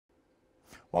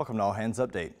Welcome to All Hands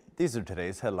Update. These are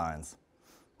today's headlines.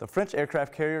 The French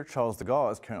aircraft carrier Charles De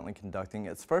Gaulle is currently conducting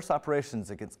its first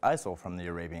operations against ISIL from the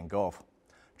Arabian Gulf.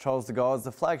 Charles De Gaulle is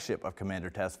the flagship of Commander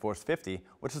Task Force 50,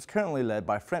 which is currently led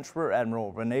by French Rear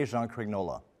Admiral Rene-Jean.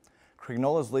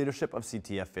 Crignola's leadership of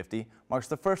CTF 50 marks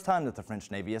the first time that the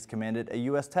French Navy has commanded a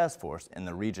U.S. task force in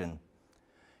the region.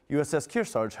 USS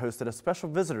Kearsarge hosted a special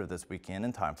visitor this weekend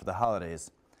in time for the holidays.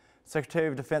 Secretary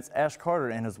of Defense Ash Carter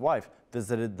and his wife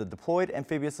visited the deployed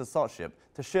amphibious assault ship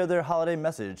to share their holiday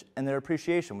message and their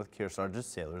appreciation with Kearsarge's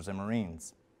sailors and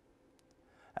Marines.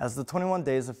 As the 21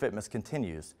 Days of Fitness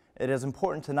continues, it is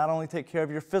important to not only take care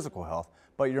of your physical health,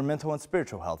 but your mental and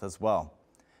spiritual health as well.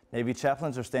 Navy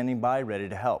chaplains are standing by ready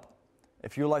to help.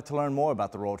 If you would like to learn more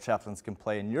about the role chaplains can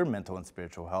play in your mental and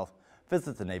spiritual health,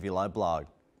 visit the Navy Live blog.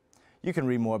 You can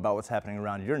read more about what's happening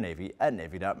around your Navy at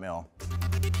Navy.mil.